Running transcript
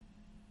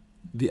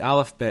The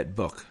Aleph-Bet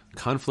book,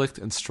 Conflict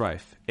and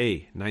Strife,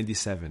 A.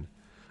 97.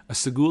 A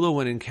segula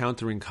when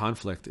encountering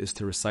conflict is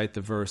to recite the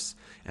verse,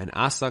 "And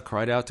Asa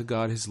cried out to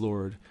God his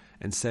Lord,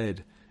 and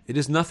said, It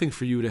is nothing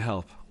for you to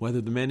help,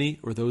 whether the many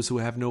or those who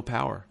have no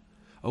power.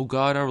 O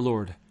God our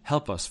Lord,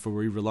 help us, for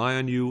we rely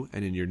on you,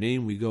 and in your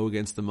name we go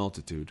against the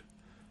multitude."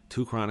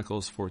 2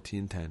 Chronicles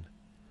 14:10.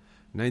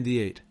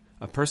 98.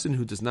 A person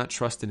who does not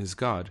trust in his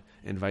God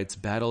invites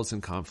battles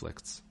and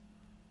conflicts.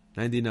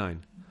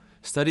 99.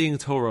 Studying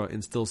Torah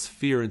instills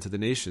fear into the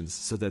nations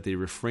so that they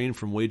refrain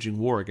from waging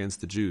war against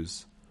the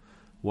Jews.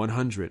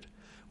 100.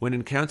 When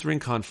encountering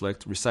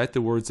conflict, recite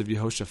the words of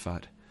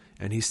Yehoshaphat.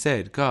 "And he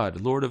said,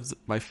 God, Lord of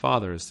my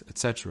fathers,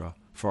 etc.,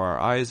 for our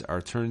eyes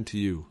are turned to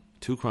you."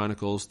 2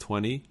 Chronicles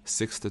 20,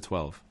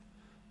 6-12.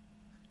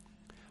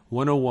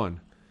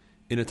 101.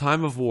 In a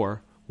time of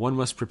war, one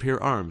must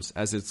prepare arms,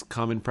 as is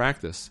common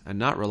practice, and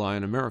not rely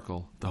on a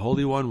miracle. The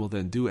Holy One will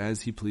then do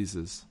as he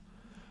pleases.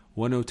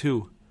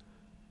 102.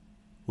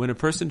 When a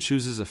person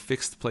chooses a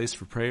fixed place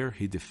for prayer,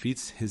 he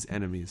defeats his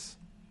enemies.